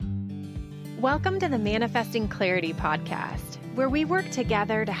Welcome to the Manifesting Clarity podcast, where we work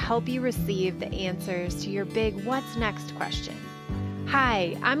together to help you receive the answers to your big what's next question.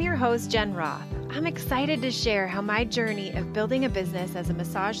 Hi, I'm your host, Jen Roth. I'm excited to share how my journey of building a business as a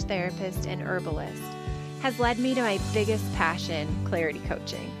massage therapist and herbalist has led me to my biggest passion, clarity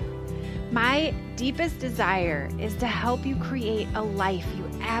coaching. My deepest desire is to help you create a life you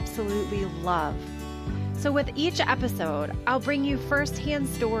absolutely love. So with each episode, I'll bring you firsthand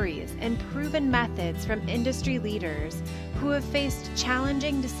stories and proven methods from industry leaders who have faced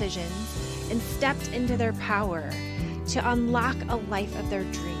challenging decisions and stepped into their power to unlock a life of their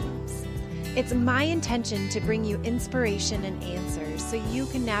dreams. It's my intention to bring you inspiration and answers so you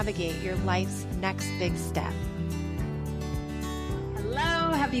can navigate your life's next big step.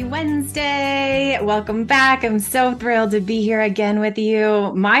 Happy Wednesday. Welcome back. I'm so thrilled to be here again with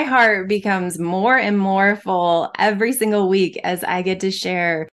you. My heart becomes more and more full every single week as I get to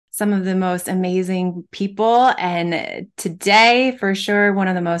share some of the most amazing people. And today, for sure, one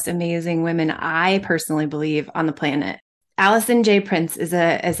of the most amazing women I personally believe on the planet. Alison J. Prince is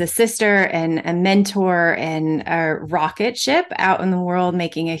a sister and a mentor and a rocket ship out in the world,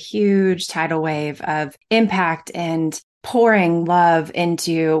 making a huge tidal wave of impact and pouring love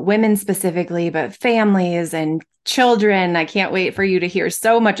into women specifically, but families and children. I can't wait for you to hear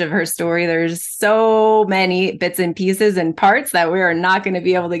so much of her story. There's so many bits and pieces and parts that we are not going to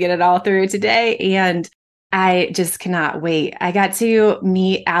be able to get it all through today. And I just cannot wait. I got to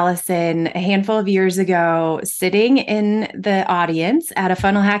meet Alison a handful of years ago, sitting in the audience at a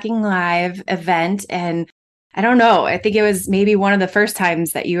Funnel Hacking Live event. And I don't know. I think it was maybe one of the first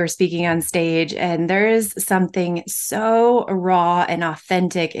times that you were speaking on stage, and there is something so raw and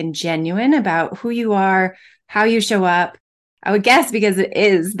authentic and genuine about who you are, how you show up. I would guess because it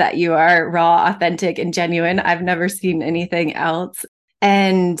is that you are raw, authentic, and genuine. I've never seen anything else.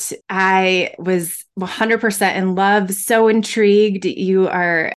 And I was 100% in love, so intrigued. You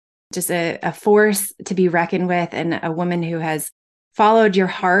are just a force to be reckoned with, and a woman who has followed your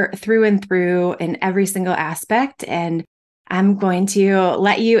heart through and through in every single aspect. And I'm going to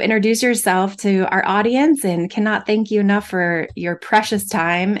let you introduce yourself to our audience and cannot thank you enough for your precious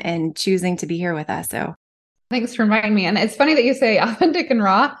time and choosing to be here with us. So thanks for inviting me. And it's funny that you say authentic and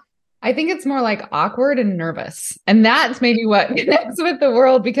raw. I think it's more like awkward and nervous. And that's maybe what connects with the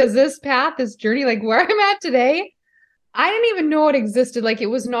world, because this path, this journey, like where I'm at today, I didn't even know it existed. Like it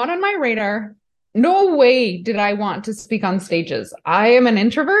was not on my radar. No way did I want to speak on stages. I am an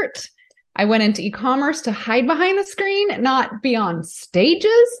introvert. I went into e-commerce to hide behind the screen, not be on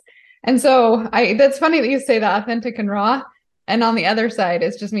stages. And so that's funny that you say that, authentic and raw. And on the other side,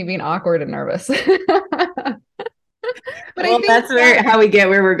 it's just me being awkward and nervous. But well, that's how we get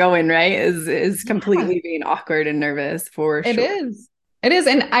where we're going, right? Is completely being awkward and nervous for sure. It is. And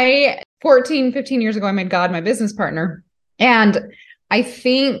 15 years ago, I made God my business partner. And I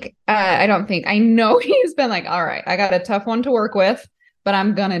know he's been like, all right, I got a tough one to work with, but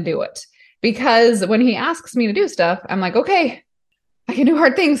I'm going to do it. Because when he asks me to do stuff, I'm like, okay, I can do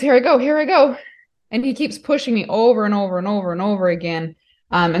hard things. Here I go. And he keeps pushing me over and over and over and over again.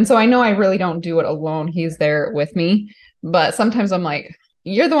 And so I know I really don't do it alone. He's there with me. But sometimes I'm like,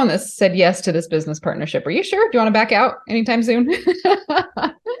 you're the one that said yes to this business partnership. Are you sure? Do you want to back out anytime soon? Do you want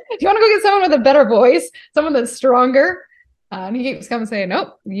to go get someone with a better voice, someone that's stronger? And he keeps coming saying,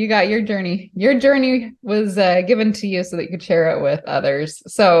 nope, you got your journey. Your journey was given to you so that you could share it with others.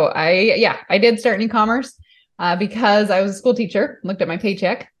 So I did start in e-commerce because I was a school teacher, looked at my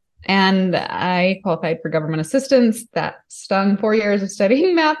paycheck, and I qualified for government assistance. That stung 4 years of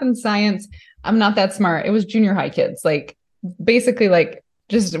studying math and science. I'm not that smart. It was junior high kids, we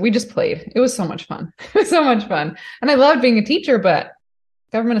just played. It was so much fun. And I loved being a teacher, but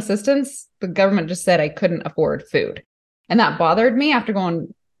government assistance, the government just said I couldn't afford food. And that bothered me after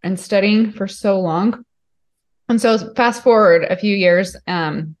going and studying for so long. And so fast forward a few years,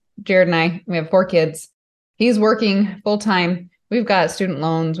 Jared and I, we have 4 kids. He's working full time. We've got student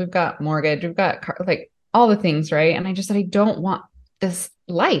loans. We've got mortgage. We've got all the things, right? And I just said, I don't want this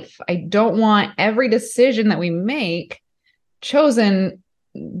life. I don't want every decision that we make chosen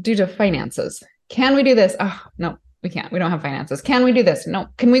due to finances. Can we do this? Oh, no, we can't. We don't have finances. Can we do this? No.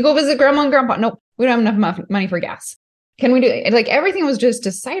 Can we go visit grandma and grandpa? No, we don't have enough money for gas. Can we do it? Like everything was just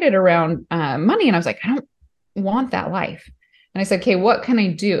decided around money. And I was like, I don't want that life. And I said, okay, what can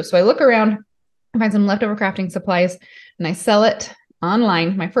I do? So I look around, I find some leftover crafting supplies, and I sell it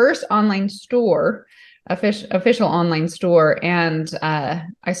online. My first online store, official online store. And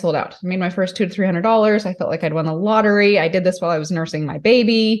I sold out. I made my first $200 to $300. I felt like I'd won the lottery. I did this while I was nursing my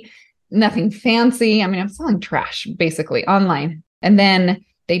baby. Nothing fancy. I mean, I'm selling trash basically online. And then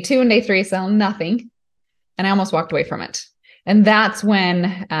Day 2 and day 3 sell nothing. And I almost walked away from it. And that's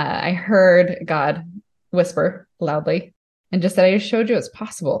when I heard God whisper loudly and just said, I just showed you it's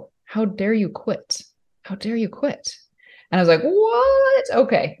possible. How dare you quit? How dare you quit? And I was like, what?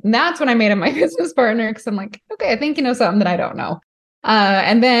 Okay. And that's when I made him my business partner, because I'm like, okay, I think you know something that I don't know.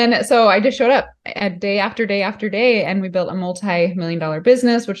 And then, so I just showed up day after day after day, and we built a multi-million-dollar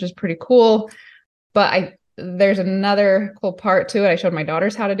business, which is pretty cool. But there's another cool part to it. I showed my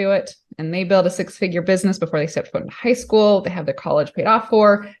daughters how to do it, and they built a 6-figure business before they stepped foot into high school. They have their college paid off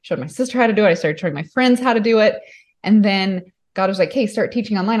for. Showed my sister how to do it. I started showing my friends how to do it. And then God was like, hey, start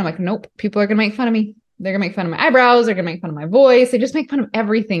teaching online. I'm like, nope, people are going to make fun of me. They're going to make fun of my eyebrows. They're going to make fun of my voice. They just make fun of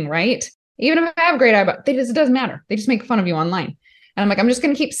everything, right? Even if I have great eyebrows, it doesn't matter. They just make fun of you online. And I'm like, I'm just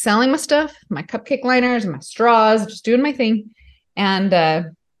going to keep selling my stuff, my cupcake liners and my straws, just doing my thing.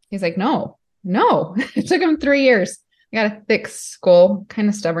 And he's like, no. It took him 3 years. I got a thick skull, kind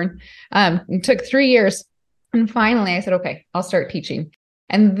of stubborn. It took 3 years. And finally I said, okay, I'll start teaching.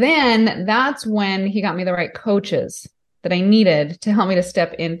 And then that's when he got me the right coaches that I needed to help me to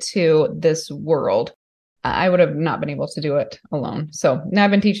step into this world. I would have not been able to do it alone. So now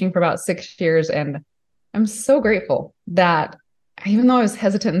I've been teaching for about 6 years, and I'm so grateful that even though I was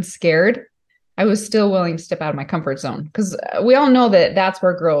hesitant and scared, I was still willing to step out of my comfort zone, because we all know that that's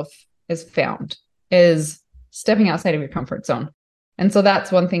where growth is found, is stepping outside of your comfort zone. And so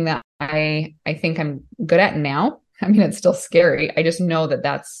that's one thing that I think I'm good at now. I mean, it's still scary. I just know that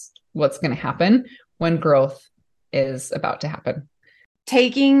that's what's going to happen when growth is about to happen.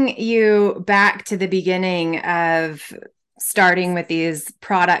 Taking you back to the beginning of starting with these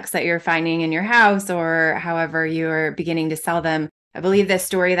products that you're finding in your house, or however you're beginning to sell them, I believe the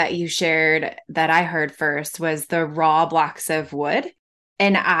story that you shared that I heard first was the raw blocks of wood.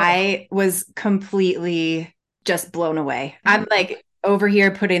 And I was completely just blown away. I'm like over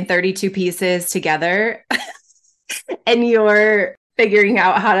here putting 32 pieces together and you're figuring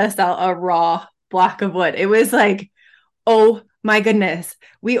out how to sell a raw block of wood. It was like, oh my goodness,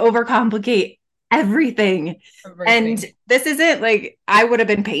 we overcomplicate everything. And this isn't like I would have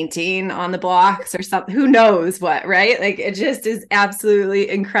been painting on the blocks or something. Who knows what, right? Like it just is absolutely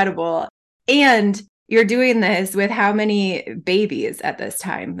incredible. And you're doing this with how many babies at this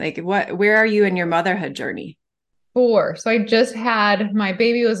time? Like where are you in your motherhood journey? 4. So I just had, my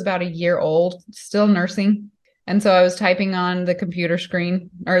baby was about a year old, still nursing. And so I was typing on the computer screen,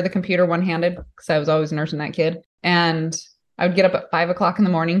 or the computer one-handed, because I was always nursing that kid. And I would get up at 5 o'clock in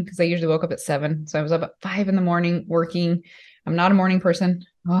the morning, because I usually woke up at 7. So I was up at 5 in the morning working. I'm not a morning person.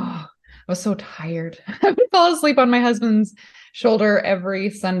 Oh, I was so tired. I would fall asleep on my husband's shoulder every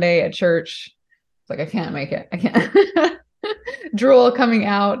Sunday at church. It's like, I can't make it. I can't. Drool coming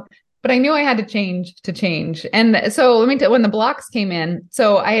out. But I knew I had to change. And so let me tell you, when the blocks came in,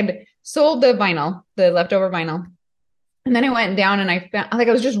 so I had sold the vinyl, the leftover vinyl. And then I went down and I found, like,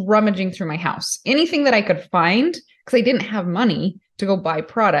 I was just rummaging through my house, anything that I could find, because I didn't have money to go buy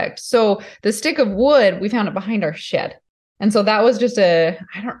product. So the stick of wood, we found it behind our shed. And so that was just like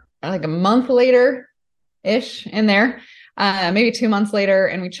a month later ish in there, maybe 2 months later.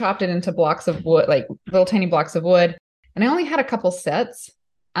 And we chopped it into blocks of wood, like little tiny blocks of wood. And I only had a couple sets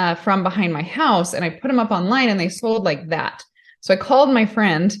from behind my house, and I put them up online and they sold like that. So I called my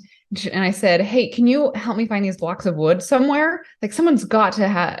friend and I said, hey, can you help me find these blocks of wood somewhere? Like someone's got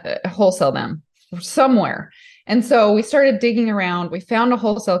to wholesale them somewhere. And so we started digging around. We found a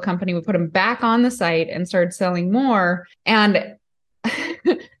wholesale company. We put them back on the site and started selling more. And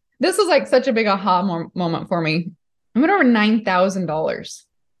this was like such a big aha moment for me. I made over $9,000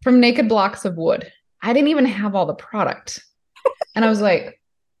 from naked blocks of wood. I didn't even have all the product. And I was like,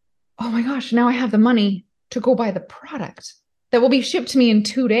 oh my gosh, now I have the money to go buy the product that will be shipped to me in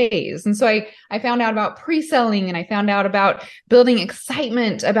 2 days. And so I found out about pre-selling, and I found out about building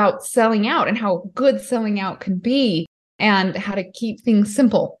excitement about selling out and how good selling out can be, and how to keep things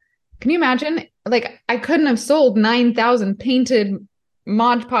simple. Can you imagine? Like, I couldn't have sold 9,000 painted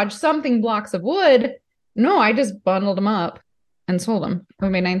Mod Podge something blocks of wood. No, I just bundled them up and sold them. We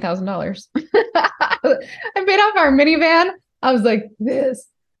made $9,000. I paid off our minivan. I was like, this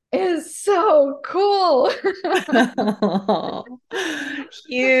is so cool.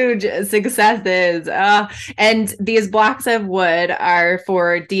 Huge successes. And these blocks of wood are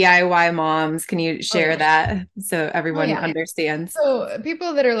for DIY moms. Can you share that so everyone understands? So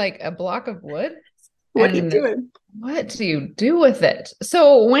people that are like, a block of wood? What are you doing? What do you do with it?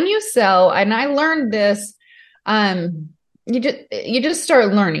 So when you sell, and I learned this, you just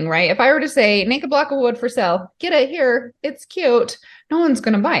start learning, right? If I were to say, make a block of wood for sale, get it here, it's cute, no one's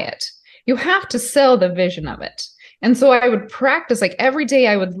going to buy it. You have to sell the vision of it. And so I would practice, like every day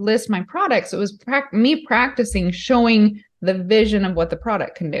I would list my products. It was me practicing showing the vision of what the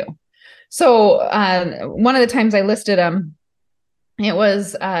product can do. So one of the times I listed them, it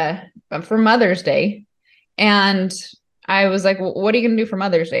was for Mother's Day. And I was like, well, what are you going to do for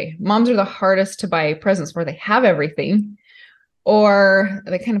Mother's Day? Moms are the hardest to buy presents for. They have everything, or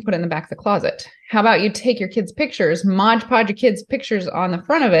they kind of put it in the back of the closet. How about you take your kids' pictures, Mod Podge your kids' pictures on the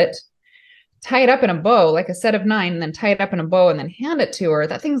front of it, tie it up in a bow, like a set of 9, and then tie it up in a bow and then hand it to her.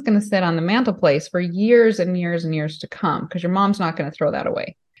 That thing's going to sit on the mantelpiece for years and years and years to come, because your mom's not going to throw that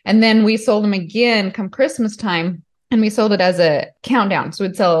away. And then we sold them again come Christmas time, and we sold it as a countdown.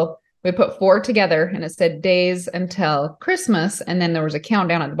 So we put 4 together, and it said days until Christmas. And then there was a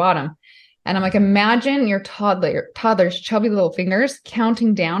countdown at the bottom. And I'm like, imagine your toddler's chubby little fingers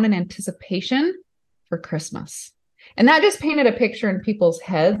counting down in anticipation for Christmas. And that just painted a picture in people's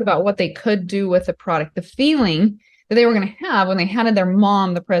heads about what they could do with the product, the feeling that they were going to have when they handed their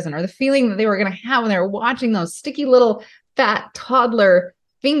mom the present, or the feeling that they were going to have when they were watching those sticky little fat toddler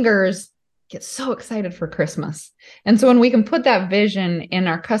fingers get so excited for Christmas. And so when we can put that vision in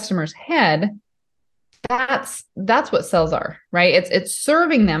our customer's head, that's what sales are, right? It's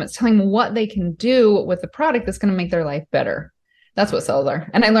serving them. It's telling them what they can do with the product that's going to make their life better. That's what sales are.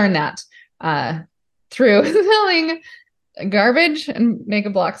 And I learned that through selling garbage and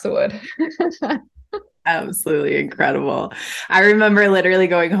making blocks of wood. Absolutely incredible. I remember literally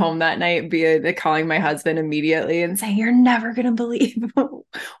going home that night, calling my husband immediately and saying, "You're never going to believe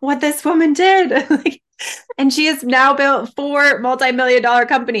what this woman did." And she has now built 4 multi-million-dollar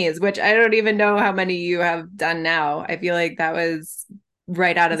companies, which I don't even know how many you have done now. I feel like that was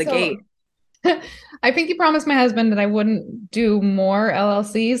right out of the gate. I think you promised my husband that I wouldn't do more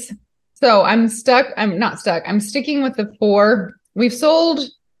LLCs. So I'm stuck. I'm not stuck. I'm sticking with the 4. We've sold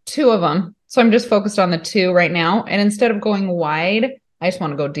 2 of them. So I'm just focused on the 2 right now. And instead of going wide, I just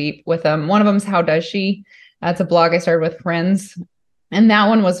want to go deep with them. One of them is How Does She? That's a blog I started with friends. And that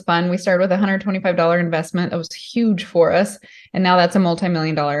one was fun. We started with a $125 investment. That was huge for us. And now that's a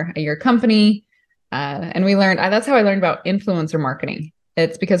multi-million-dollar a year company. And we learned, that's how I learned about influencer marketing.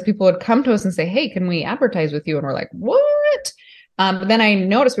 It's because people would come to us and say, "Hey, can we advertise with you?" And we're like, "What?" But then I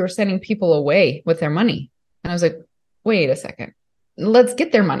noticed we were sending people away with their money. And I was like, wait a second. Let's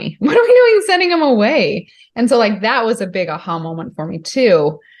get their money. What are we doing sending them away? And so like that was a big aha moment for me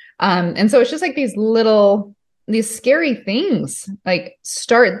too. And so it's just like these scary things, like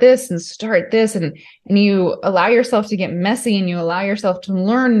start this and you allow yourself to get messy, and you allow yourself to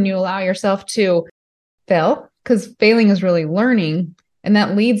learn, and you allow yourself to fail, because failing is really learning. And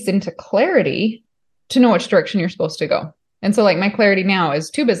that leads into clarity to know which direction you're supposed to go. And so like my clarity now is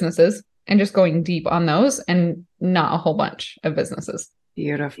 2 businesses and just going deep on those, and not a whole bunch of businesses.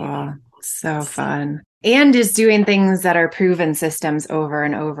 Beautiful. So fun. And just doing things that are proven systems over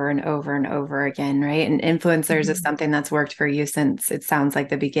and over and over and over again, right? And influencers is something that's worked for you since it sounds like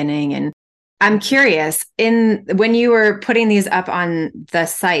the beginning. And I'm curious, when you were putting these up on the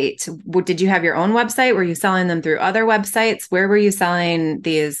site, did you have your own website? Were you selling them through other websites? Where were you selling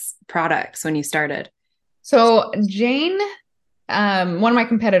these products when you started? So Jane, one of my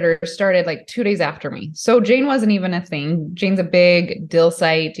competitors, started like 2 days after me. So Jane wasn't even a thing. Jane's a big deal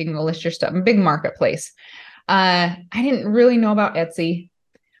site. You can go list your stuff, a big marketplace. I didn't really know about Etsy.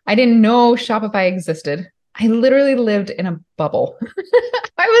 I didn't know Shopify existed. I literally lived in a bubble.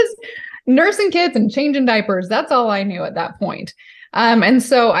 I was nursing kids and changing diapers. That's all I knew at that point. And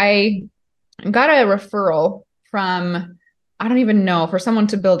so I got a referral from, I don't even know, for someone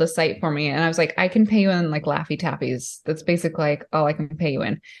to build a site for me. And I was like, "I can pay you in like Laffy Tappies. That's basically like all I can pay you in."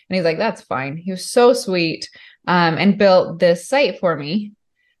 And he's like, "That's fine." He was so sweet, and built this site for me.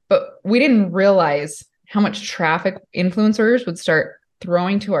 But we didn't realize how much traffic influencers would start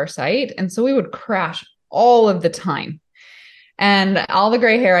throwing to our site. And so we would crash all of the time. And all the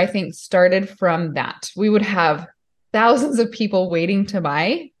gray hair, I think, started from that. We would have thousands of people waiting to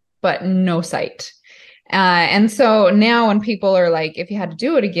buy, but no site. And so now when people are like, "If you had to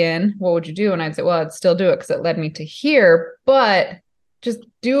do it again, what would you do?" And I'd say, "Well, I'd still do it because it led me to here, but just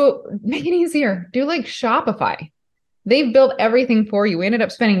make it easier. Do like Shopify. They've built everything for you." We ended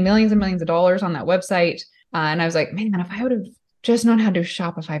up spending millions and millions of dollars on that website. And I was like, man, if I would have just known how to do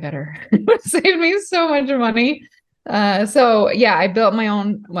Shopify better, it would save me so much money. So yeah, I built my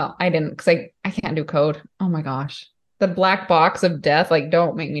own. Well, I didn't, because I can't do code. Oh my gosh. The black box of death. Like,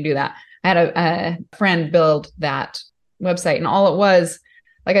 don't make me do that. I had a friend build that website, and all it was,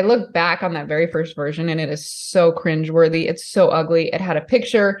 like, I look back on that very first version and it is so cringeworthy. It's so ugly. It had a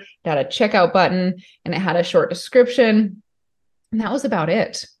picture, it had a checkout button, and it had a short description. And that was about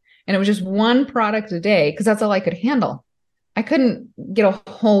it. And it was just one product a day because that's all I could handle. I couldn't get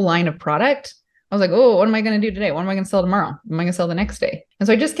a whole line of product. I was like, oh, what am I going to do today? What am I going to sell tomorrow? What am I going to sell the next day? And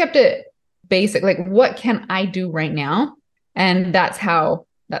so I just kept it basic. Like, what can I do right now? And that's how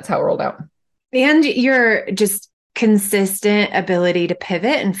it rolled out. And your just consistent ability to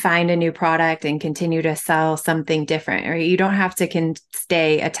pivot and find a new product and continue to sell something different, right? You don't have to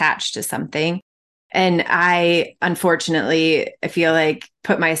stay attached to something. And I, unfortunately, I feel like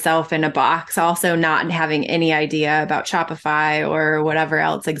put myself in a box, also not having any idea about Shopify or whatever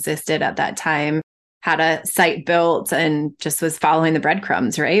else existed at that time. Had a site built and just was following the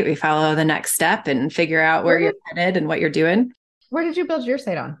breadcrumbs, right? We follow the next step and figure out where you're headed and what you're doing. Where did you build your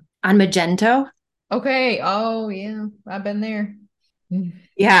site On Magento. Okay. Oh, yeah. I've been there.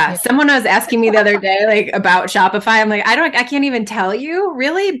 Yeah. Someone was asking me the other day, like about Shopify. I'm like, I can't even tell you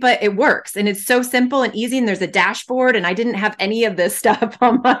really, but it works. And it's so simple and easy. And there's a dashboard and I didn't have any of this stuff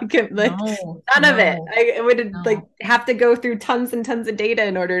on my, none of it. I would like have to go through tons and tons of data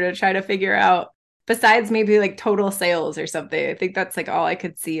in order to try to figure out, besides maybe like total sales or something. I think that's like all I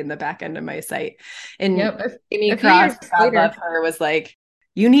could see in the back end of my site. And Amy Cross, God love her, was like,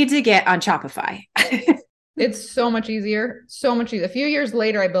 you need to get on Shopify. It's so much easier. So much easier. A few years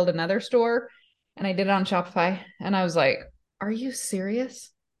later, I built another store and I did it on Shopify. And I was like, are you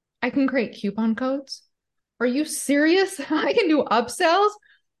serious? I can create coupon codes. Are you serious? I can do upsells.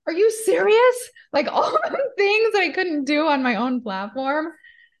 Are you serious? Like all the things I couldn't do on my own platform.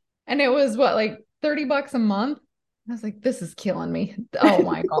 And it was what, like $30 a month? I was like, this is killing me. Oh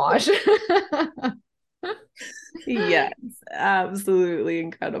my gosh. Yes, absolutely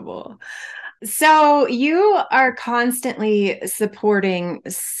incredible. So you are constantly supporting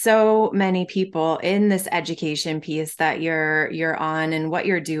so many people in this education piece that you're on and what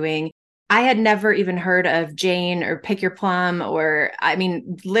you're doing. I had never even heard of Jane or Pick Your Plum, or I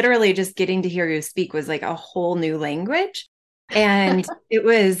mean, literally just getting to hear you speak was like a whole new language. And it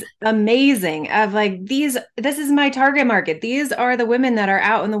was amazing of like, this is my target market. These are the women that are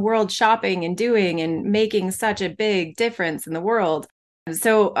out in the world shopping and doing and making such a big difference in the world.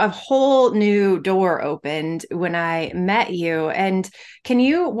 So a whole new door opened when I met you. And can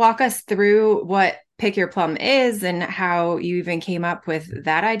you walk us through what Pick Your Plum is and how you even came up with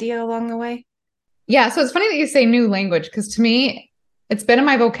that idea along the way? Yeah. So it's funny that you say new language, because to me, it's been in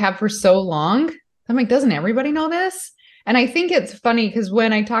my vocab for so long. I'm like, doesn't everybody know this? And I think it's funny because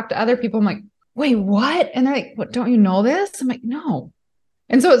when I talk to other people, I'm like, wait, what? And they're like, what, don't you know this? I'm like, no.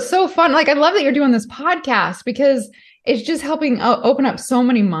 And so it's so fun. Like, I love that you're doing this podcast because it's just helping open up so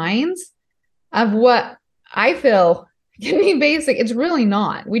many minds of what I feel can be basic. It's really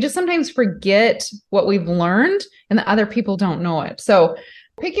not. We just sometimes forget what we've learned and that other people don't know it. So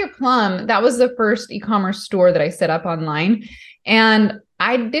Pick Your Plum, that was the first e-commerce store that I set up online. And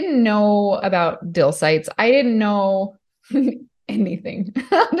I didn't know about dill sites. I didn't know anything.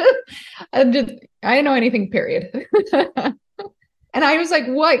 I didn't know anything, period. And I was like,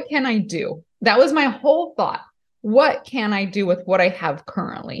 what can I do? That was my whole thought. What can I do with what I have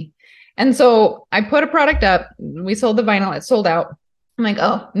currently? And so I put a product up. We sold the vinyl. It sold out. I'm like,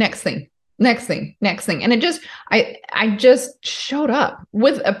 oh, next thing. And it just, I just showed up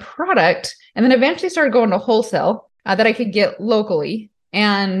with a product and then eventually started going to wholesale that I could get locally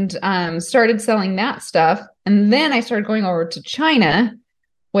and started selling that stuff. And then I started going over to China,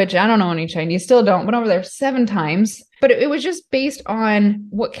 which I don't know any Chinese, still don't, went over there 7 times. But it was just based on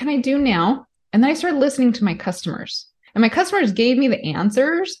what can I do now? And then I started listening to my customers. And my customers gave me the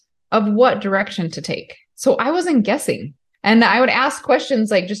answers of what direction to take. So I wasn't guessing. And I would ask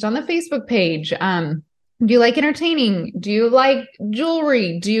questions like just on the Facebook page. Do you like entertaining? Do you like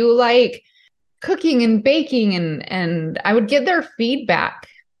jewelry? Do you like cooking and baking? And I would get their feedback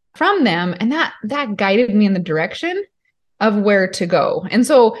from them. And that guided me in the direction of where to go. And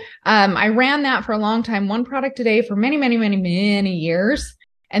so I ran that for a long time, one product a day for many, many, many, many years.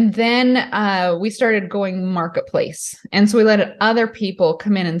 And then we started going marketplace. And so we let other people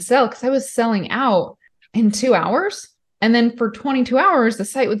come in and sell because I was selling out in 2 hours. And then for 22 hours, the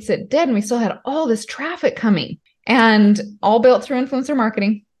site would sit dead and we still had all this traffic coming and all built through influencer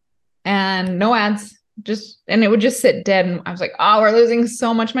marketing and no ads, and it would just sit dead. And I was like, oh, we're losing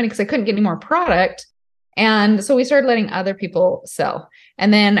so much money because I couldn't get any more product. And so we started letting other people sell.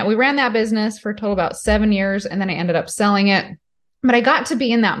 And then we ran that business for a total about 7 years. And then I ended up selling it. But I got to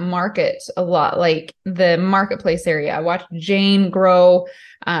be in that market a lot, like the marketplace area. I watched Jane grow.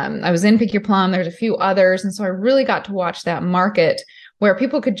 I was in Pick Your Plum. There's a few others. And so I really got to watch that market where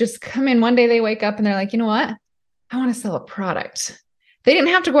people could just come in one day, they wake up and they're like, you know what? I want to sell a product. They didn't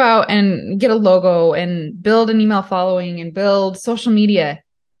have to go out and get a logo and build an email following and build social media.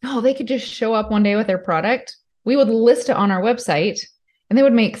 no, they could just show up one day with their product. We would list it on our website and they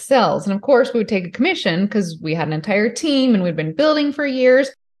would make sales. And of course, we would take a commission because we had an entire team and we'd been building for years.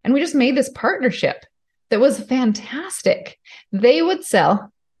 And we just made this partnership that was fantastic. They would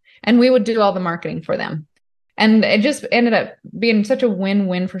sell and we would do all the marketing for them. And it just ended up being such a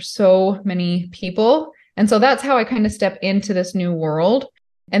win-win for so many people. And so that's how I kind of stepped into this new world.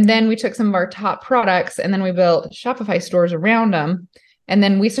 And then we took some of our top products and then we built Shopify stores around them. And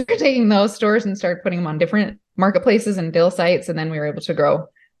then we started taking those stores and started putting them on different marketplaces and deal sites. And then we were able to grow a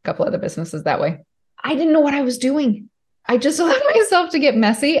couple other businesses that way. I didn't know what I was doing. I just allowed myself to get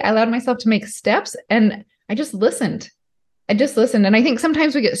messy. I allowed myself to make steps and I just listened. And I think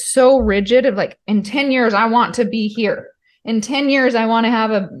sometimes we get so rigid of like, in 10 years, I want to be here. In 10 years, I want to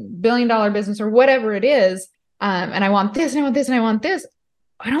have $1 billion business or whatever it is. And I want this and I want this and I want this.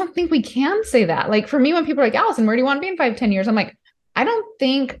 I don't think we can say that. Like for me, when people are like, Alison, where do you want to be in 5-10 years? I'm like, I don't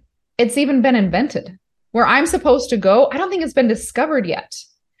think it's even been invented. Where I'm supposed to go, I don't think it's been discovered yet.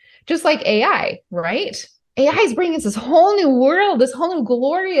 Just like AI, right? AI is bringing us this whole new world, this whole new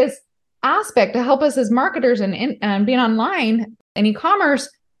glorious aspect to help us as marketers and being online and e-commerce,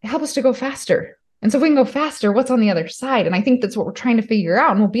 help us to go faster. And so if we can go faster, what's on the other side? And I think that's what we're trying to figure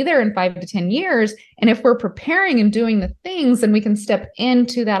out. And we'll be there in 5 to 10 years. And if we're preparing and doing the things, then we can step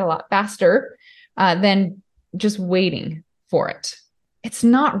into that a lot faster than just waiting for it. It's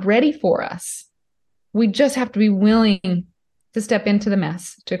not ready for us. We just have to be willing to step into the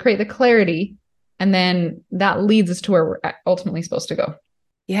mess, to create the clarity. And then that leads us to where we're ultimately supposed to go.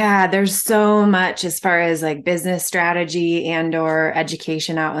 Yeah, there's so much as far as like business strategy and or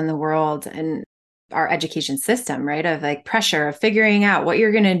education out in the world and our education system, right? Of like pressure of figuring out what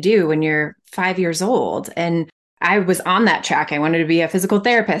you're going to do when you're 5 years old. And I was on that track. I wanted to be a physical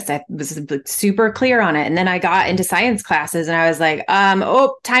therapist. I was super clear on it. And then I got into science classes and I was like,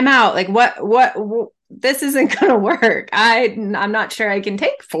 time out. Like what this isn't going to work. I'm not sure I can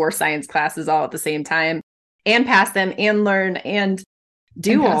take 4 science classes all at the same time and pass them and learn and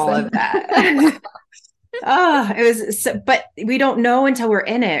do all of that. It was so, but we don't know until we're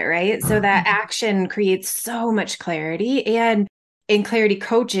in it, right? So that action creates so much clarity. And in clarity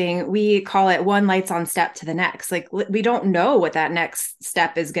coaching, we call it one lights on step to the next. Like we don't know what that next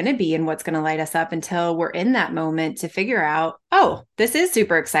step is going to be and what's going to light us up until we're in that moment to figure out, oh, this is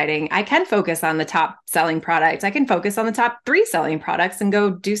super exciting. I can focus on the top selling product. I can focus on the top 3 selling products and go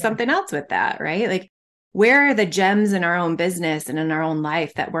do something else with that, right? Like where are the gems in our own business and in our own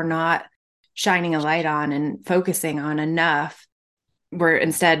life that we're not shining a light on and focusing on enough? We're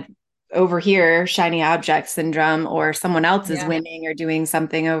instead over here, shiny object syndrome, or someone else is winning or doing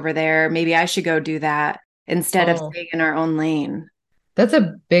something over there. Maybe I should go do that instead of staying in our own lane. That's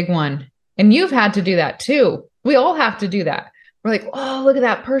a big one. And you've had to do that too. We all have to do that. We're like, oh, look at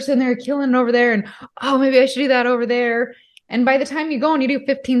that person. They're killing over there. And oh, maybe I should do that over there. And by the time you go and you do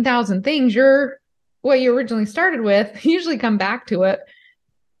 15,000 things, what you originally started with, you usually come back to it.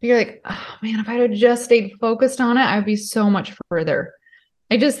 You're like, oh man, if I had just stayed focused on it, I'd be so much further.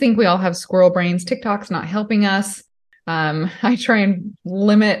 I just think we all have squirrel brains. TikTok's not helping us. I try and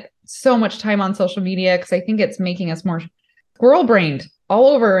limit so much time on social media because I think it's making us more squirrel brained all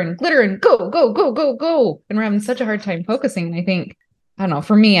over and glitter and go, go, go, go, go. And we're having such a hard time focusing. And I think, I don't know,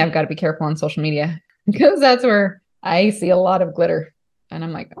 for me, I've got to be careful on social media because that's where I see a lot of glitter. And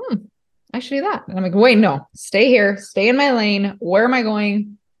I'm like, I should do that. And I'm like, wait, no, stay here, stay in my lane. Where am I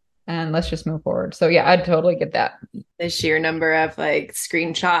going? And let's just move forward. So yeah, I'd totally get that. The sheer number of like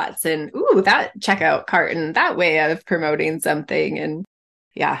screenshots and that checkout cart and that way of promoting something. And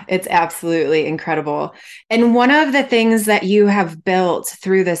yeah, it's absolutely incredible. And one of the things that you have built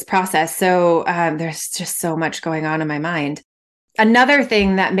through this process, so there's just so much going on in my mind. Another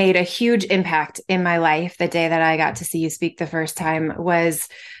thing that made a huge impact in my life the day that I got to see you speak the first time was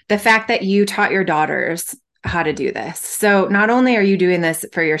the fact that you taught your daughters how to do this. So not only are you doing this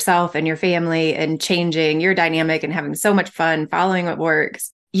for yourself and your family and changing your dynamic and having so much fun following what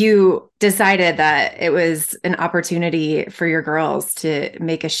works, you decided that it was an opportunity for your girls to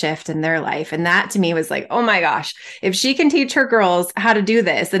make a shift in their life. And that to me was like, oh my gosh, if she can teach her girls how to do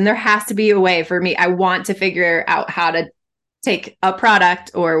this, then there has to be a way for me. I want to figure out how to take a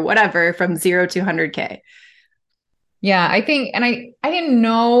product or whatever from 0 to 100K. Yeah, I think, and I didn't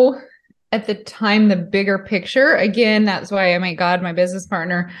know at the time the bigger picture. Again, that's why, oh my God, my business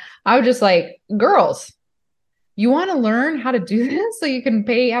partner, I was just like, girls, you want to learn how to do this so you can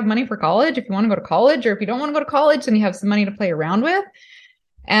have money for college if you want to go to college, or if you don't want to go to college, then you have some money to play around with.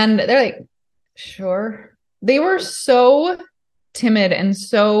 And they're like, sure. They were so timid and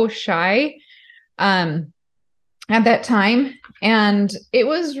so shy. at that time. And it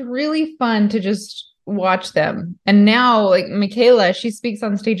was really fun to just watch them. And now, like Michaela, she speaks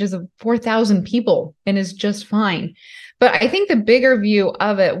on stages of 4,000 people and is just fine. But I think the bigger view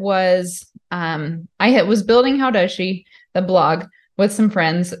of it was was building How Does She, the blog, with some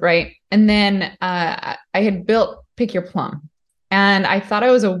friends, right? And then I had built Pick Your Plum. And I thought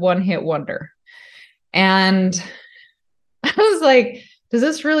I was a one-hit wonder. And I was like, does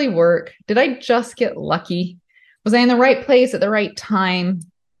this really work? Did I just get lucky? Was I in the right place at the right time?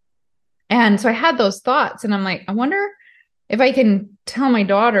 And so I had those thoughts, and I'm like, I wonder if I can tell my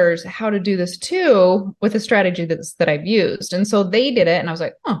daughters how to do this too with a strategy that I've used. And so they did it, and I was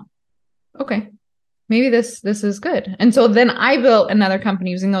like, oh, okay, maybe this is good. And so then I built another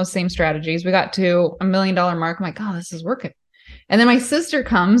company using those same strategies. We got to $1 million mark. I'm like, oh, this is working. And then my sister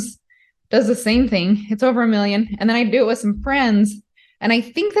comes, does the same thing. It's over $1 million. And then I do it with some friends. And I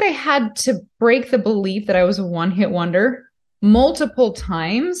think that I had to break the belief that I was a one-hit wonder multiple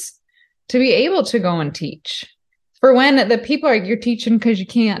times to be able to go and teach. For when the people are, you're teaching because you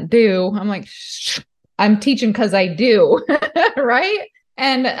can't do, I'm like, I'm teaching because I do, right?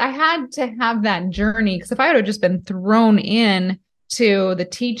 And I had to have that journey, because if I would have just been thrown in to the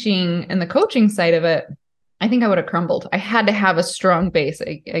teaching and the coaching side of it, I think I would have crumbled. I had to have a strong base.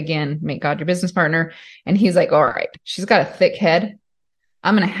 Again, make God your business partner. And he's like, all right, she's got a thick head.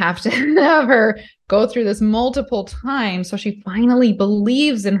 I'm going to have her go through this multiple times so she finally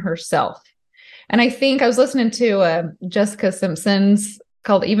believes in herself. And I think I was listening to Jessica Simpson's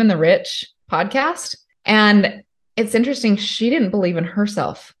called Even the Rich podcast. And it's interesting. She didn't believe in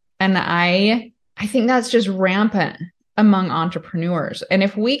herself. And I think that's just rampant among entrepreneurs. And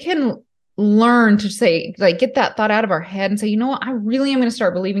if we can learn to say, like, get that thought out of our head and say, you know what, I really am going to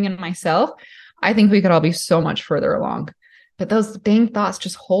start believing in myself, I think we could all be so much further along. But those dang thoughts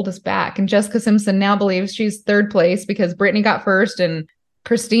just hold us back. And Jessica Simpson now believes she's third place because Brittany got first and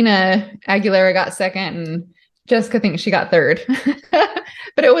Christina Aguilera got second and Jessica thinks she got third.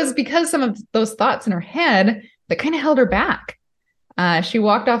 But it was because some of those thoughts in her head that kind of held her back. She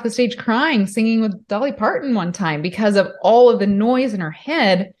walked off the stage crying, singing with Dolly Parton one time because of all of the noise in her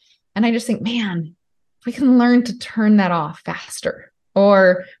head. And I just think, man, if we can learn to turn that off faster,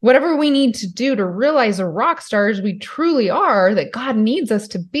 or whatever we need to do to realize the rock stars we truly are, that God needs us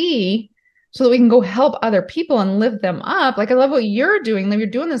to be, so that we can go help other people and lift them up. Like, I love what you're doing. Like, you're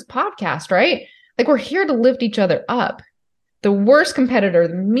doing this podcast, right? Like, we're here to lift each other up. The worst competitor,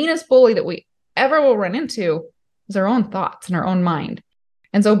 the meanest bully that we ever will run into is our own thoughts and our own mind.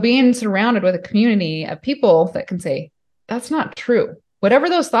 And so being surrounded with a community of people that can say, that's not true. Whatever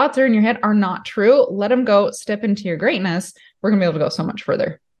those thoughts are in your head are not true. Let them go. Step into your greatness. We're going to be able to go so much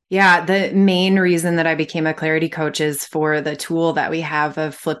further. Yeah, the main reason that I became a clarity coach is for the tool that we have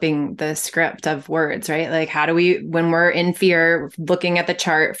of flipping the script of words, right? Like, how do we, when we're in fear, looking at the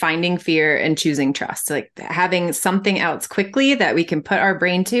chart, finding fear and choosing trust, like having something else quickly that we can put our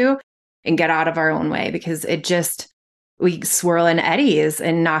brain to and get out of our own way, because it just, we swirl in eddies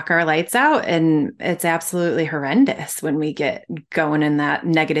and knock our lights out. And it's absolutely horrendous when we get going in that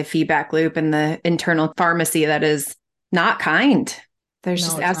negative feedback loop and the internal pharmacy that is not kind. There's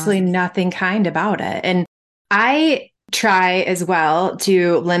just absolutely nothing kind about it. And I try as well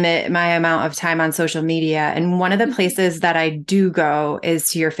to limit my amount of time on social media. And one of the places that I do go is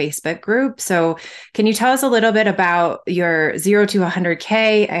to your Facebook group. So can you tell us a little bit about your 0 to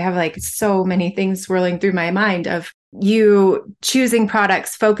 100K? I have like so many things swirling through my mind of you choosing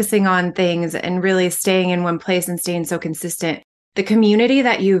products, focusing on things, and really staying in one place and staying so consistent. The community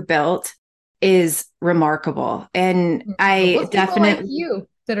that you've built is remarkable. And I definitely like you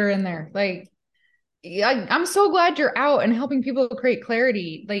that are in there. Like, I'm so glad you're out and helping people create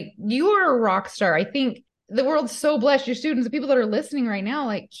clarity. Like, you are a rock star. I think the world's so blessed. Your students, the people that are listening right now,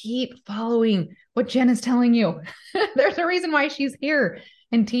 like, keep following what Jen is telling you. There's a reason why she's here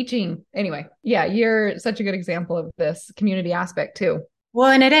and teaching. Anyway, yeah, you're such a good example of this community aspect too. Well,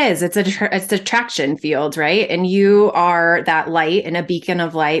 and it is. It's the traction field, right? And you are that light and a beacon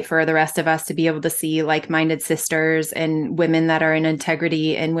of light for the rest of us to be able to see like-minded sisters and women that are in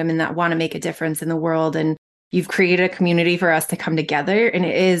integrity and women that want to make a difference in the world. And you've created a community for us to come together, and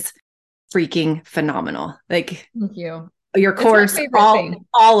it is freaking phenomenal. Like, thank you. Your course,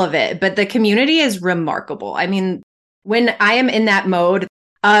 all of it, but the community is remarkable. I mean, when I am in that mode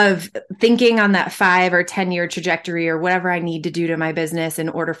of thinking on that 5 or 10 year trajectory or whatever I need to do to my business in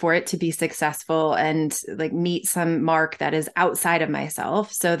order for it to be successful and like meet some mark that is outside of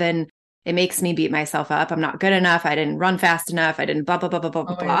myself. So then it makes me beat myself up. I'm not good enough. I didn't run fast enough. I didn't blah, blah, blah, blah,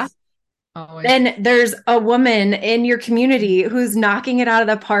 blah, blah. Always. Then there's a woman in your community who's knocking it out of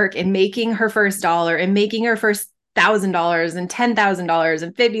the park and making her first dollar and making her first $1,000 and $10,000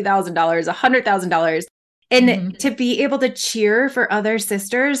 and $50,000, $100,000. And to be able to cheer for other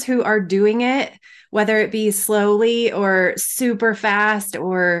sisters who are doing it, whether it be slowly or super fast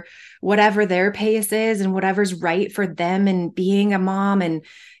or whatever their pace is and whatever's right for them and being a mom. And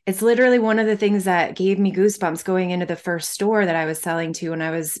it's literally one of the things that gave me goosebumps going into the first store that I was selling to when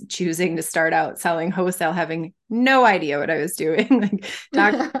I was choosing to start out selling wholesale, having no idea what I was doing,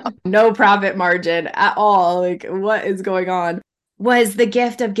 like no profit margin at all. Like, what is going on? Was the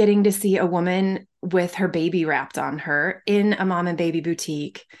gift of getting to see a woman with her baby wrapped on her in a mom and baby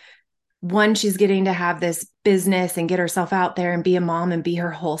boutique. One, she's getting to have this business and get herself out there and be a mom and be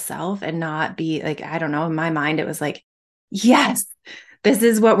her whole self and not be like, I don't know, in my mind, it was like, yes, this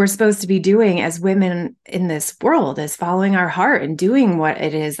is what we're supposed to be doing as women in this world, is following our heart and doing what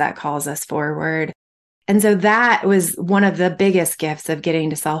it is that calls us forward. And so that was one of the biggest gifts of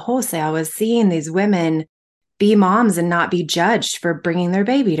getting to sell wholesale, was seeing these women be moms and not be judged for bringing their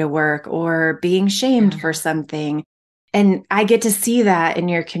baby to work or being shamed for something. And I get to see that in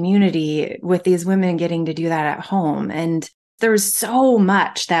your community with these women getting to do that at home. And there was so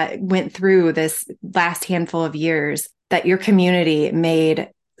much that went through this last handful of years that your community made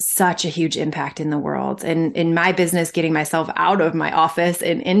such a huge impact in the world. And in my business, getting myself out of my office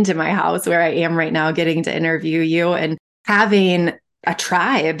and into my house where I am right now, getting to interview you and having a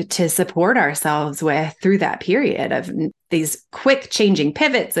tribe to support ourselves with through that period of these quick changing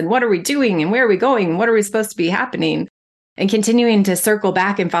pivots and what are we doing and where are we going? What are we supposed to be happening? And continuing to circle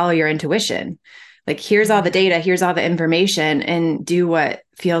back and follow your intuition. Like, here's all the data, here's all the information, and do what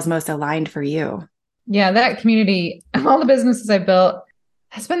feels most aligned for you. Yeah, that community, all the businesses I built,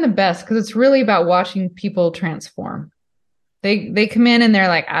 has been the best because it's really about watching people transform. They come in and they're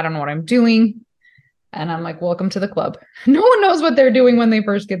like, I don't know what I'm doing. And I'm like, welcome to the club. No one knows what they're doing when they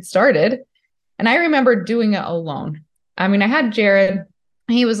first get started. And I remember doing it alone. I mean, I had Jared.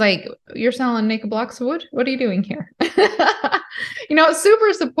 He was like, you're selling naked blocks of wood? What are you doing here?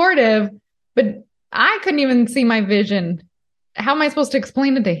 Super supportive, but I couldn't even see my vision. How am I supposed to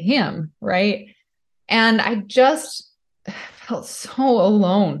explain it to him? Right. And I just felt so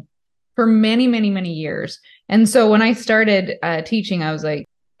alone for many, many, many years. And so when I started teaching, I was like,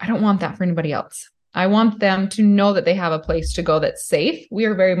 I don't want that for anybody else. I want them to know that they have a place to go that's safe. We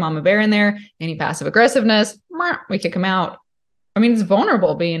are very mama bear in there. Any passive aggressiveness, we kick them out. I mean, it's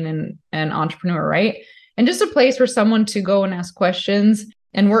vulnerable being an entrepreneur, right? And just a place for someone to go and ask questions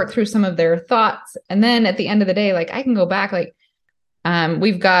and work through some of their thoughts. And then at the end of the day, like, I can go back, like,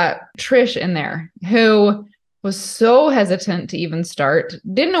 we've got Trish in there who was so hesitant to even start,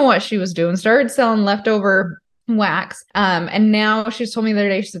 didn't know what she was doing, started selling leftover wax. And now she's told me the other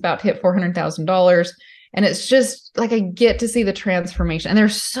day she's about to hit $400,000. And it's just like, I get to see the transformation. And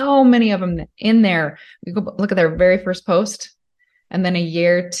there's so many of them in there. We go look at their very first post. And then a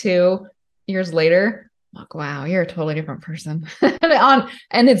year, 2 years later, I'm like, wow, you're a totally different person.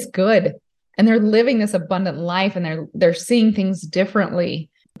 And it's good. And they're living this abundant life and they're seeing things differently.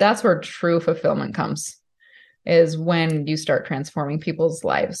 That's where true fulfillment comes, is when you start transforming people's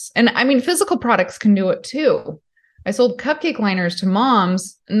lives. And I mean, physical products can do it too. I sold cupcake liners to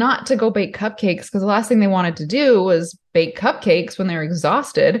moms, not to go bake cupcakes, because the last thing they wanted to do was bake cupcakes when they were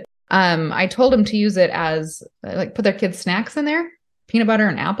exhausted. I told them to use it as, like, put their kids' snacks in there, peanut butter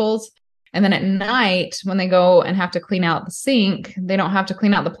and apples. And then at night, when they go and have to clean out the sink, they don't have to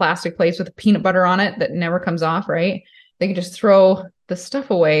clean out the plastic plates with the peanut butter on it that never comes off, right? They can just throw the stuff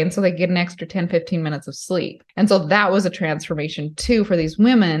away. And so they get an extra 10, 15 minutes of sleep. And so that was a transformation too for these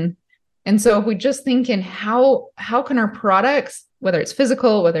women. And so if we just think in how can our products, whether it's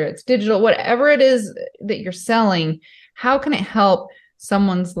physical, whether it's digital, whatever it is that you're selling, how can it help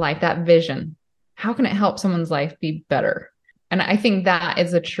someone's life, that vision? How can it help someone's life be better? And I think that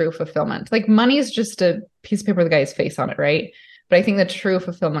is a true fulfillment. Like, money is just a piece of paper with a guy's face on it, right? But I think the true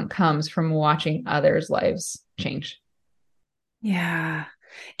fulfillment comes from watching others' lives change. Yeah.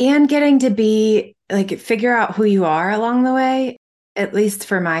 And getting to be like, figure out who you are along the way. At least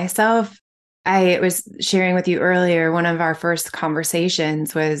for myself, I was sharing with you earlier, one of our first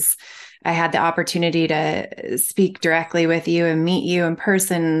conversations was I had the opportunity to speak directly with you and meet you in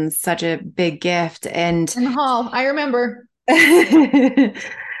person. Such a big gift. And in the hall, I remember.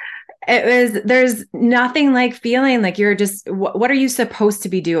 There's nothing like feeling like you're just, what are you supposed to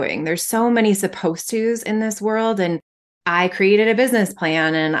be doing? There's so many supposed tos in this world. And I created a business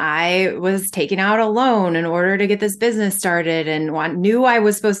plan and I was taking out a loan in order to get this business started and knew I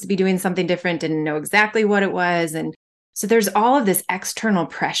was supposed to be doing something different, didn't know exactly what it was. And so there's all of this external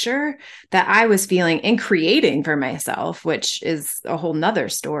pressure that I was feeling and creating for myself, which is a whole nother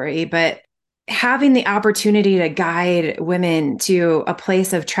story. But having the opportunity to guide women to a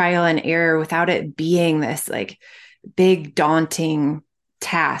place of trial and error without it being this like big daunting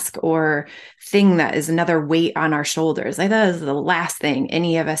task or thing that is another weight on our shoulders. Like that is the last thing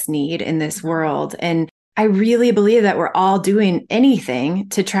any of us need in this world. And I really believe that we're all doing anything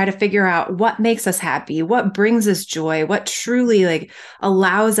to try to figure out what makes us happy, what brings us joy, what truly like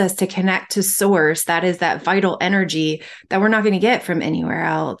allows us to connect to source. That is that vital energy that we're not going to get from anywhere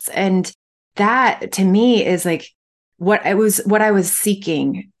else. And that to me is like what I was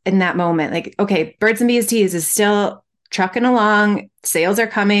seeking in that moment. Like, okay, Birds and Bees Teas is still trucking along. Sales are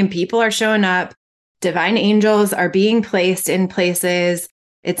coming. People are showing up. Divine angels are being placed in places.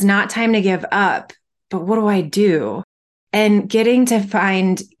 It's not time to give up. But what do I do? And getting to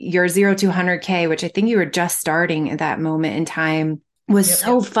find your 0 to 100K, which I think you were just starting at that moment in time, was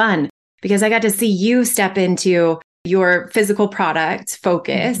so fun because I got to see you step into your physical product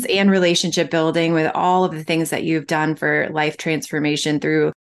focus and relationship building with all of the things that you've done for life transformation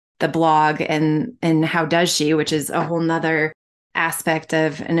through the blog and How Does She, which is a whole nother aspect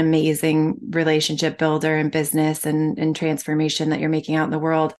of an amazing relationship builder and business and transformation that you're making out in the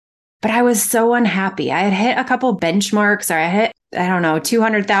world. But I was so unhappy. I had hit a couple benchmarks, or I hit, I don't know,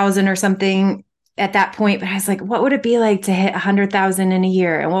 200,000 or something at that point. But I was like, what would it be like to hit 100,000 in a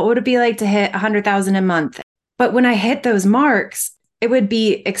year? And what would it be like to hit 100,000 a month? But when I hit those marks, it would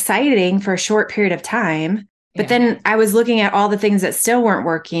be exciting for a short period of time. But then I was looking at all the things that still weren't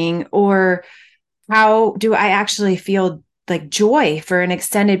working, or how do I actually feel like joy for an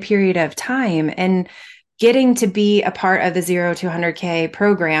extended period of time? And getting to be a part of the 0 to 100K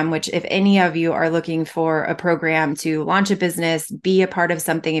program, which if any of you are looking for a program to launch a business, be a part of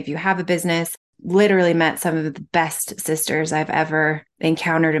something, if you have a business, literally met some of the best sisters I've ever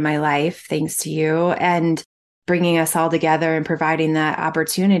encountered in my life, thanks to you, and bringing us all together and providing that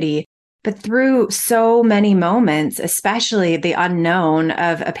opportunity. But through so many moments, especially the unknown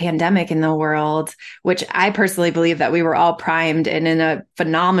of a pandemic in the world, which I personally believe that we were all primed and in a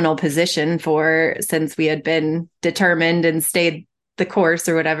phenomenal position for, since we had been determined and stayed the course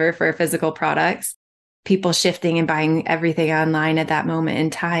or whatever for physical products, people shifting and buying everything online at that moment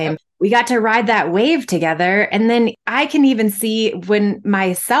in time. We got to ride that wave together. And then I can even see when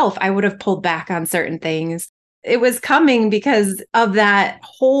myself, I would have pulled back on certain things. It was coming because of that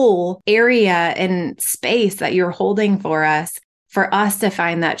whole area and space that you're holding for us to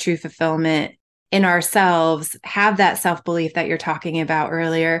find that true fulfillment in ourselves, have that self-belief that you're talking about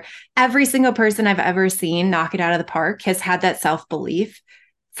earlier. Every single person I've ever seen knock it out of the park has had that self-belief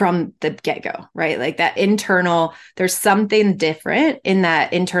from the get-go, right? Like that internal, there's something different in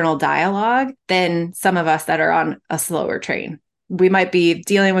that internal dialogue than some of us that are on a slower train. We might be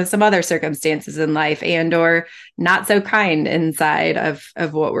dealing with some other circumstances in life and or not so kind inside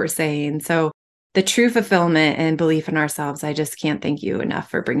of what we're saying. So the true fulfillment and belief in ourselves, I just can't thank you enough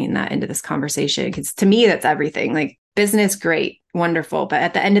for bringing that into this conversation. Because to me, that's everything. Like business, great, wonderful. But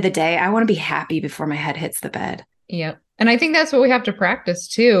at the end of the day, I want to be happy before my head hits the bed. Yep. And I think that's what we have to practice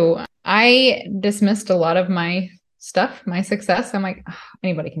too. I dismissed a lot of my stuff, my success. I'm like, oh,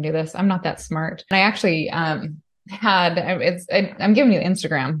 anybody can do this. I'm not that smart. And I actually, I'm giving you the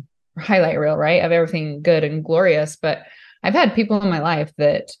Instagram highlight reel, right, of everything good and glorious. But I've had people in my life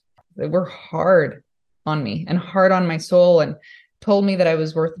that were hard on me and hard on my soul and told me that I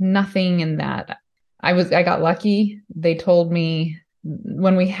was worth nothing and that I got lucky. They told me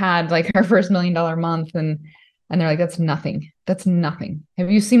when we had like our first $1 million month and they're like, that's nothing. That's nothing. Have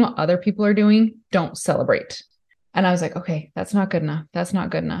you seen what other people are doing? Don't celebrate. And I was like, okay, that's not good enough. That's not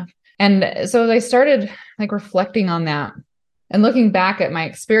good enough. And so I started like reflecting on that and looking back at my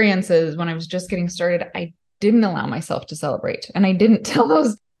experiences when I was just getting started. I didn't allow myself to celebrate. And I didn't tell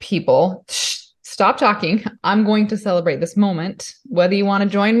those people, stop talking. I'm going to celebrate this moment, whether you want to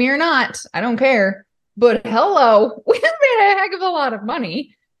join me or not. I don't care. But hello, we have made a heck of a lot of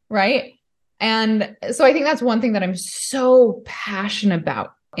money, right? And so I think that's one thing that I'm so passionate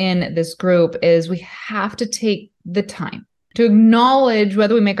about in this group is we have to take the time to acknowledge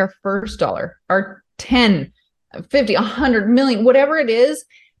whether we make our first dollar, our 10, 50, 100 million, whatever it is,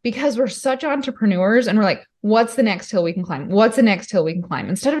 because we're such entrepreneurs and we're like, what's the next hill we can climb? What's the next hill we can climb?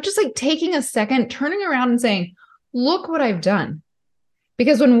 Instead of just like taking a second, turning around and saying, look what I've done.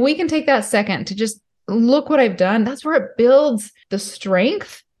 Because when we can take that second to just look what I've done, that's where it builds the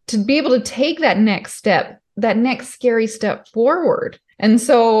strength to be able to take that next step, that next scary step forward. And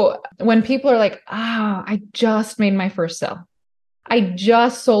so when people are like, I just made my first sale. I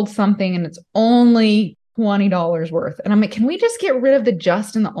just sold something and it's only $20 worth. And I'm like, can we just get rid of the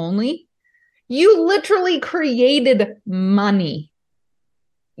just and the only? You literally created money.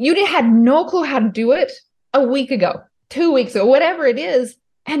 You had no clue how to do it a week ago, 2 weeks ago, whatever it is.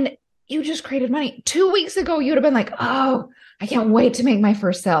 And you just created money. 2 weeks ago, you'd have been like, oh, I can't wait to make my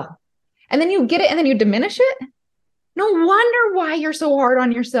first sale. And then you get it and then you diminish it. No wonder why you're so hard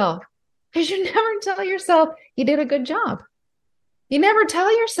on yourself, because you never tell yourself you did a good job. You never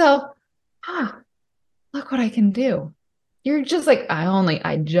tell yourself, look what I can do. You're just like,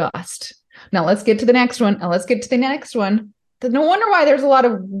 I just. Now let's get to the next one. And let's get to the next one. No wonder why there's a lot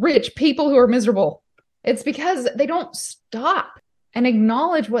of rich people who are miserable. It's because they don't stop and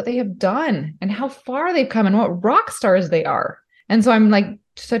acknowledge what they have done and how far they've come and what rock stars they are. And so I'm like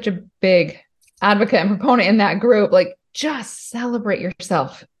such a big advocate and proponent in that group. Like, just celebrate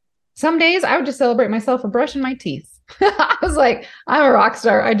yourself. Some days I would just celebrate myself for brushing my teeth. I was like, I'm a rock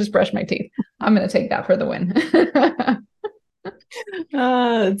star. I just brushed my teeth. I'm going to take that for the win.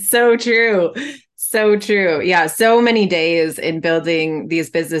 Oh, it's so true. So true. Yeah. So many days in building these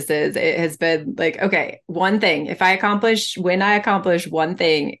businesses, it has been like, okay, one thing, when I accomplish one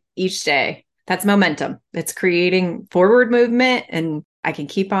thing each day, that's momentum. It's creating forward movement and I can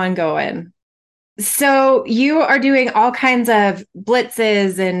keep on going. So you are doing all kinds of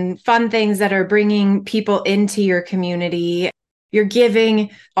blitzes and fun things that are bringing people into your community. You're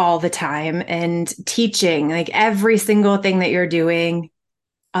giving all the time and teaching, like every single thing that you're doing,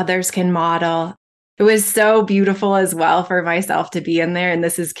 others can model. It was so beautiful as well for myself to be in there. And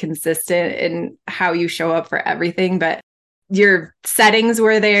this is consistent in how you show up for everything, but your settings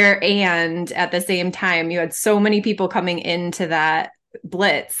were there. And at the same time, you had so many people coming into that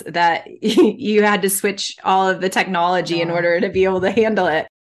blitz that you had to switch all of the technology in order to be able to handle it.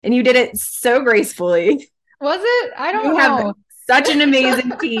 And you did it so gracefully. Was it? I don't know. Have such an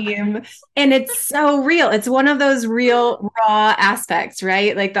amazing team. And it's so real. It's one of those real raw aspects,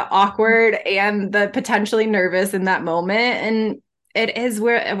 right? Like the awkward and the potentially nervous in that moment. And it is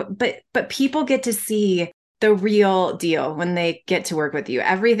but people get to see the real deal when they get to work with you.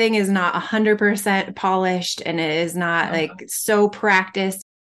 Everything is not 100% polished and it is not like so practiced.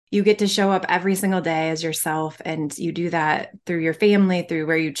 You get to show up every single day as yourself, and you do that through your family, through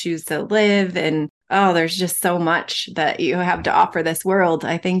where you choose to live. And there's just so much that you have to offer this world.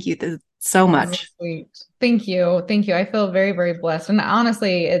 I thank you so much. Sweet. Thank you. Thank you. I feel very, very blessed. And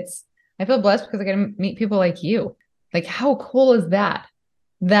honestly, I feel blessed because I get to meet people like you. Like, how cool is that?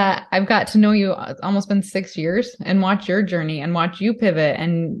 That I've got to know you. It's almost been 6 years and watch your journey and watch you pivot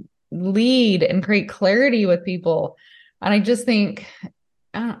and lead and create clarity with people. And I just think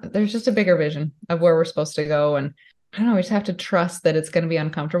there's just a bigger vision of where we're supposed to go. And I don't know, we just have to trust that it's going to be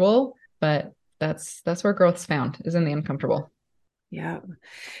uncomfortable, but that's where growth's found, is in the uncomfortable. Yeah.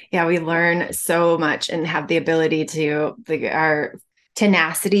 Yeah. We learn so much and have the ability to, our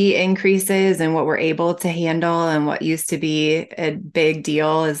tenacity increases, and what we're able to handle and what used to be a big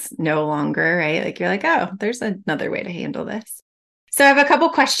deal is no longer, right? Like, you're like, oh, there's another way to handle this. So I have a couple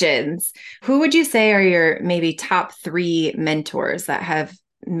questions. Who would you say are your maybe top 3 mentors that have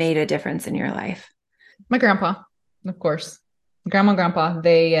made a difference in your life? My grandpa, of course. Grandma, grandpa,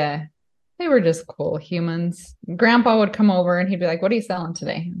 they were just cool humans. Grandpa would come over and he'd be like, what are you selling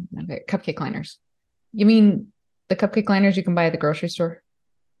today? I'd be like, cupcake liners. You mean the cupcake liners you can buy at the grocery store?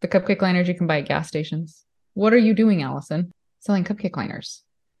 The cupcake liners you can buy at gas stations? What are you doing, Alison? Selling cupcake liners.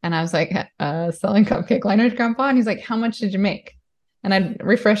 And I was like, selling cupcake liners, Grandpa? And he's like, how much did you make? And I'd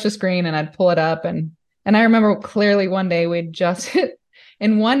refresh the screen and I'd pull it up. And I remember clearly one day we'd just hit,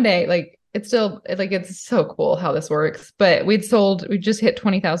 in one day, like, it's still like, it's so cool how this works, but we just hit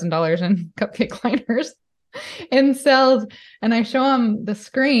 $20,000 in cupcake liners in sales. And I show him the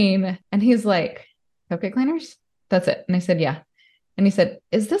screen and he's like, cupcake liners? That's it. And I said, yeah. And he said,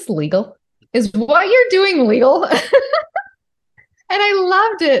 is this legal? Is what you're doing legal? And I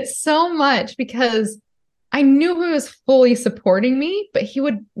loved it so much because I knew he was fully supporting me, but he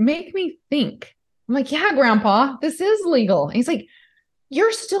would make me think. I'm like, yeah, Grandpa, this is legal. And he's like,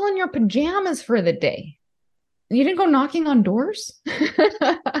 you're still in your pajamas for the day. You didn't go knocking on doors?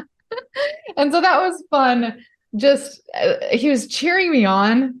 And so that was fun. Just, he was cheering me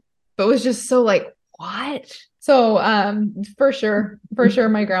on, but was just so like, what? So for sure,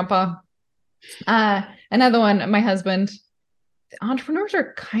 my grandpa. Another one, my husband. Entrepreneurs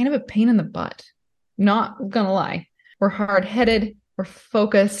are kind of a pain in the butt. Not gonna lie. We're hard-headed. We're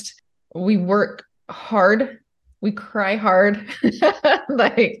focused. We work hard. We cry hard.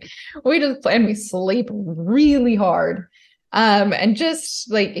 Like, we sleep really hard. And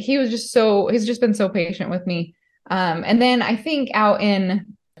just like, he's just been so patient with me. And then I think out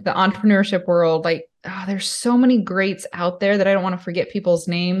in the entrepreneurship world, like, there's so many greats out there that I don't want to forget people's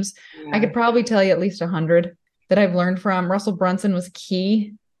names. Yeah. I could probably tell you at least 100 that I've learned from. Russell Brunson was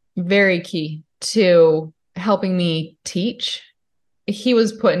key very key to helping me teach. He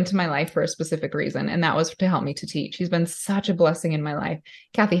was put into my life for a specific reason, and that was to help me to teach. He's been such a blessing in my life.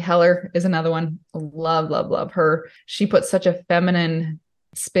 Kathy Heller is another one. Love, love, love her. She put such a feminine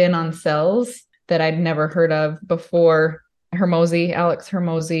spin on cells that I'd never heard of before. Hermosi, Alex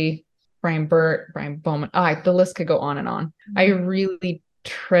Hermosi, Brian Burt, Brian Bowman. The list could go on and on. I really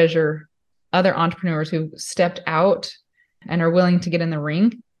treasure other entrepreneurs who stepped out and are willing to get in the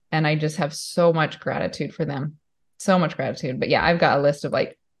ring. And I just have so much gratitude for them. So much gratitude. But yeah, I've got a list of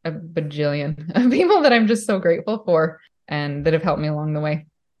like a bajillion of people that I'm just so grateful for and that have helped me along the way.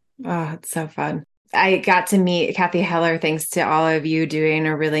 Oh, it's so fun. I got to meet Kathy Heller thanks to all of you doing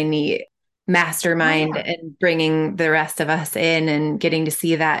a really neat mastermind and bringing the rest of us in and getting to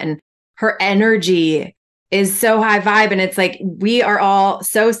see that. And her energy is so high vibe. And it's like, we are all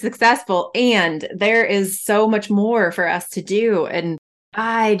so successful and there is so much more for us to do. And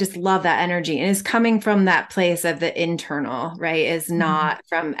I just love that energy. And it's coming from that place of the internal, right? Is not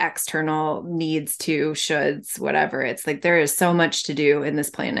from external needs to shoulds, whatever. It's like, there is so much to do in this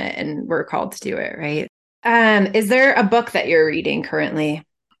planet and we're called to do it, right? Is there a book that you're reading currently?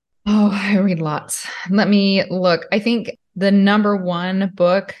 Oh, I read lots. Let me look. I think the number one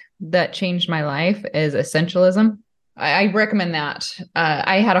book that changed my life is Essentialism. I recommend that.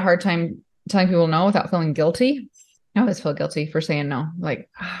 I had a hard time telling people no without feeling guilty. I always feel guilty for saying no. Like,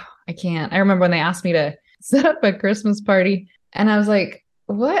 I can't. I remember when they asked me to set up a Christmas party and I was like,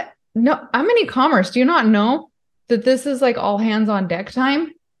 what? No, I'm in e-commerce. Do you not know that this is like all hands on deck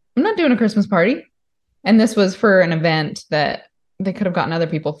time? I'm not doing a Christmas party. And this was for an event that they could have gotten other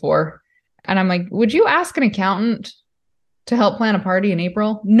people for. And I'm like, would you ask an accountant to help plan a party in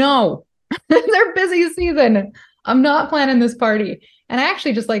April? No, they're busy season. I'm not planning this party. And I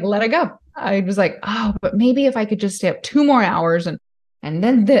actually just like let it go. I was like, oh, but maybe if I could just stay up 2 more hours and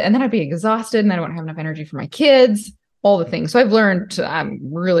then I'd be exhausted and I don't have enough energy for my kids, all the things. So I've learned I'm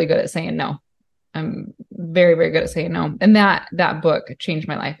really good at saying no. I'm very, very good at saying no. And that book changed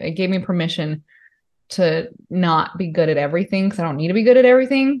my life. It gave me permission to not be good at everything because I don't need to be good at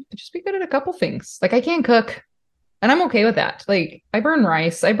everything, but just be good at a couple things. Like I can't cook and I'm okay with that. Like I burn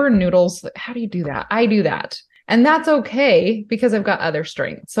rice, I burn noodles. How do you do that? I do that. And that's okay because I've got other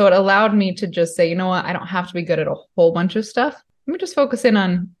strengths. So it allowed me to just say, you know what? I don't have to be good at a whole bunch of stuff. Let me just focus in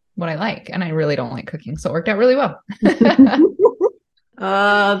on what I like. And I really don't like cooking. So it worked out really well.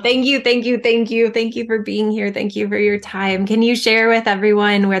 Oh, thank you. Thank you. Thank you. Thank you for being here. Thank you for your time. Can you share with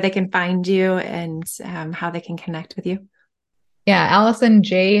everyone where they can find you and how they can connect with you? Yeah. Alison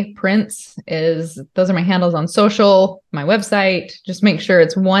J. Prince those are my handles on social, my website. Just make sure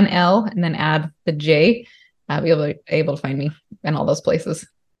it's 1 L and then add the J. Be able to find me in all those places.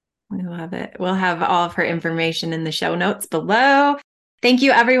 I love it. We'll have all of her information in the show notes below. Thank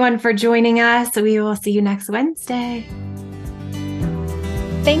you everyone for joining us. We will see you next Wednesday.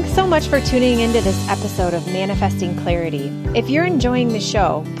 Thanks so much for tuning into this episode of Manifesting Clarity. If you're enjoying the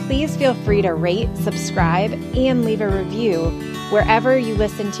show, please feel free to rate, subscribe, and leave a review wherever you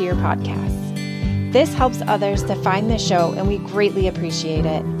listen to your podcasts. This helps others to find the show, and we greatly appreciate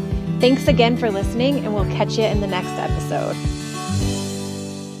it. Thanks again for listening, and we'll catch you in the next episode.